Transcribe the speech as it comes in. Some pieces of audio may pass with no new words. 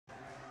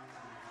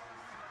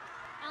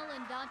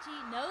Alan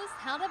Dachi knows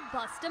how to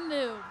bust a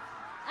move.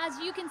 As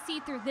you can see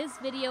through this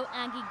video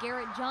Aggie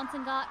Garrett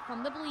Johnson got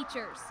from the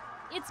bleachers,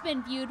 it's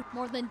been viewed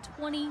more than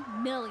 20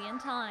 million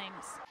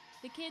times.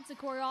 The kids a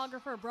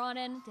choreographer brought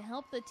in to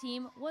help the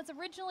team was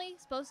originally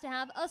supposed to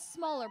have a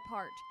smaller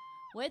part,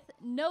 with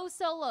no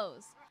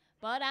solos.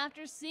 But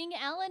after seeing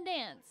Alan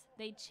dance,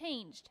 they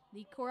changed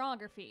the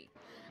choreography.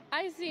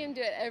 I see him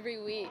do it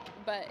every week,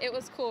 but it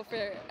was cool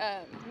for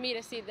me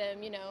to see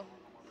them,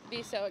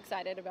 be so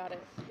excited about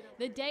it.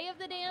 The day of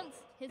the dance,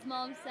 his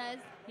mom says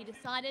he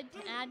decided to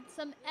add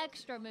some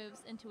extra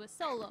moves into a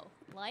solo,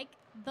 like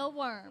the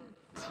worm.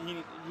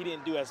 He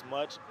didn't do as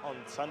much on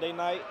Sunday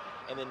night,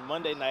 and then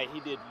Monday night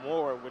he did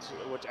more,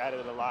 which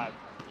added a lot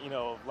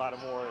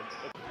more.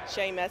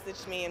 Shay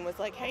messaged me and was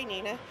like, "Hey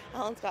Nina,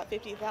 Alan's got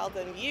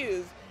 50,000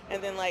 views."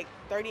 And then like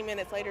 30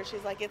 minutes later,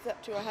 she's like, "It's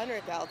up to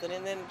 100,000,"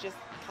 and then just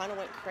kind of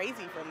went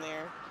crazy from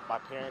there. My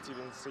parents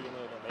even seen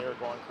it, and they were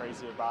going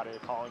crazy about it,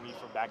 calling me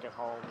from back at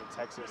home in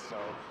Texas, so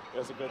it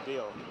was a good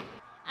deal.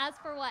 As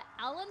for what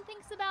Alan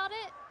thinks about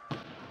it,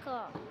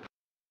 cool.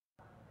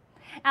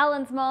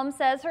 Alan's mom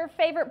says her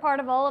favorite part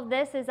of all of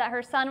this is that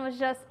her son was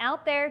just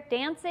out there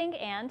dancing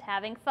and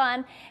having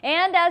fun.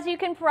 And as you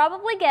can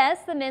probably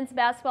guess, the men's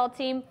basketball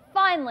team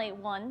finally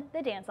won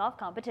the dance-off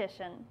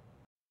competition.